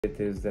it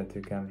is that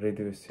you can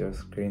reduce your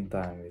screen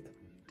time with.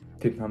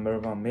 Tip number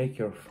 1, make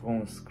your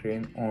phone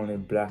screen only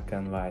black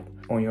and white.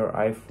 On your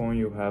iPhone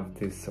you have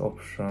this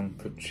option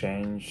to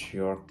change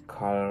your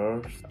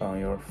colors on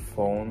your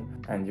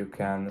phone, and you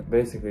can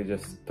basically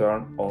just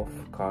turn off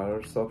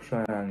colors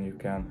option and you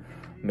can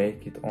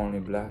make it only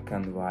black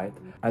and white.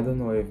 I don't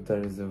know if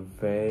there is a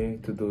way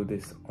to do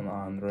this on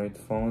Android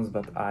phones,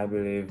 but I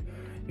believe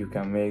you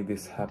can make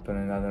this happen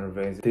in other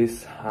ways.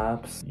 This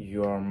helps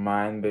your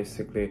mind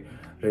basically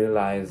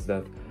realize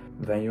that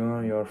when you're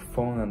on your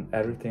phone and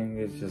everything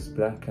is just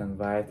black and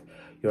white,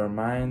 your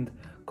mind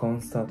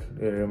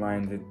constantly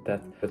reminded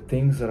that the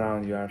things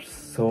around you are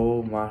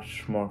so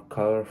much more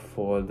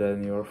colorful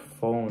than your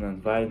phone,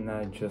 and why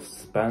not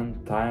just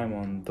spend time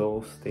on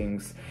those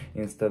things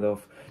instead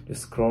of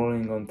just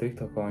scrolling on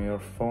TikTok on your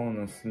phone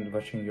and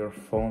watching your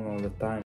phone all the time.